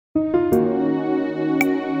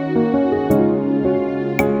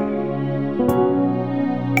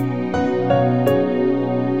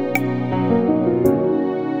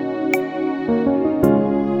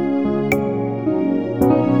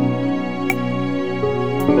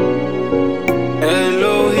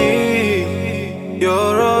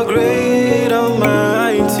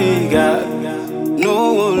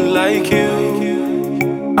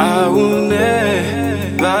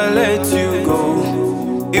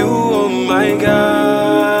you, oh my God.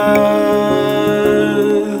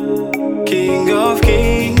 King of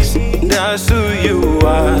kings, that's who you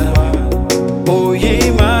are. Oh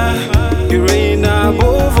yeah, ma, you reign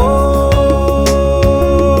above all.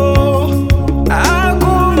 I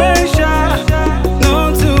could measure,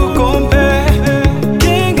 none to compare.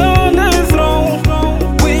 King on the throne,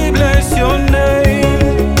 we bless your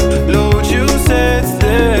name. Lord, you set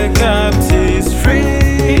the captives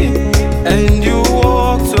free, and you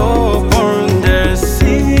walked upon the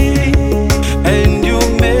sea, and you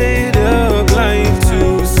made the blind to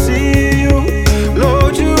see you.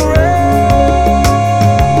 Lord, you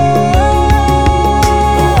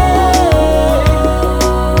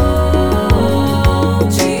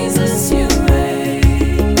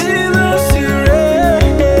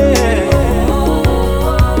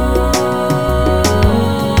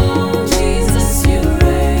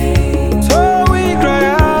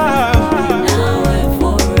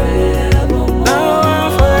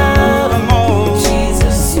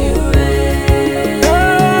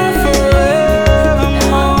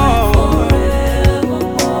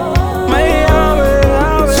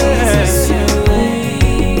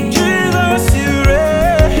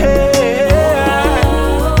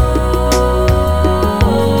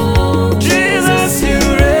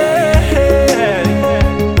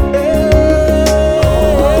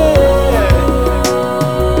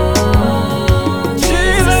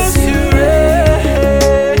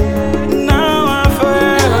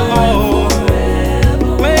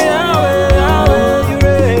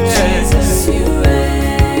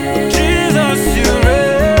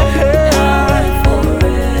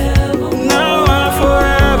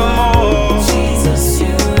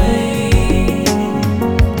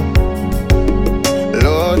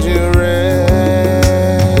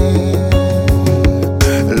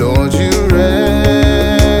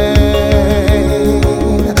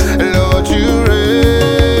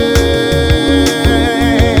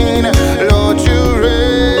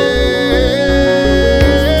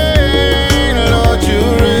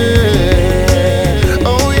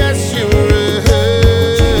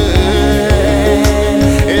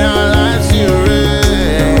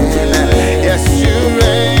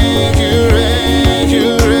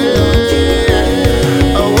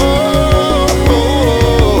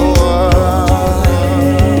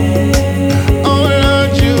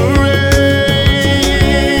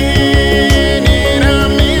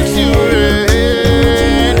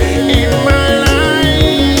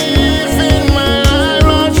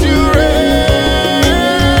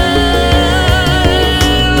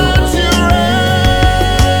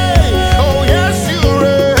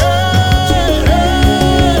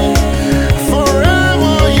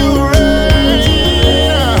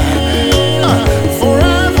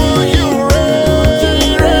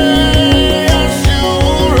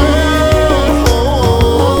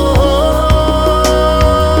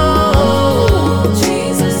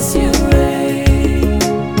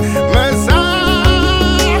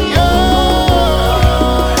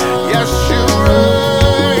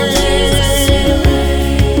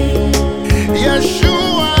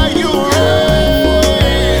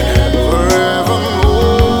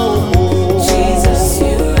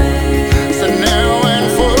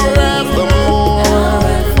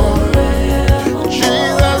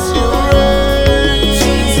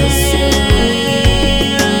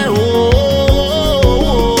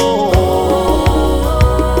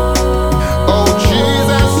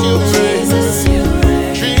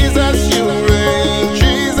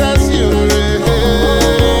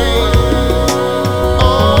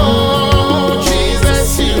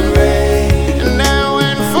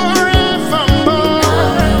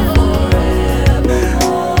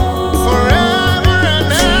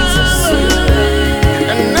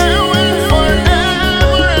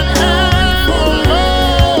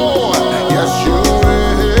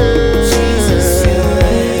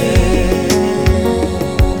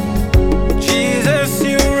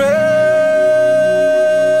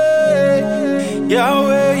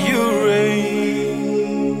Yahweh, you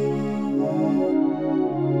reign.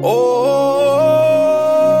 Oh,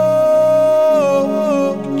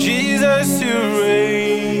 Jesus, you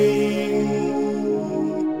reign.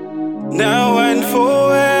 Now and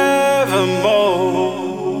forevermore.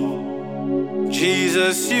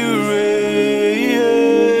 Jesus, you reign.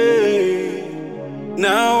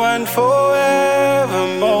 Now and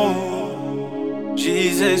forevermore.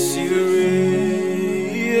 Jesus, you reign.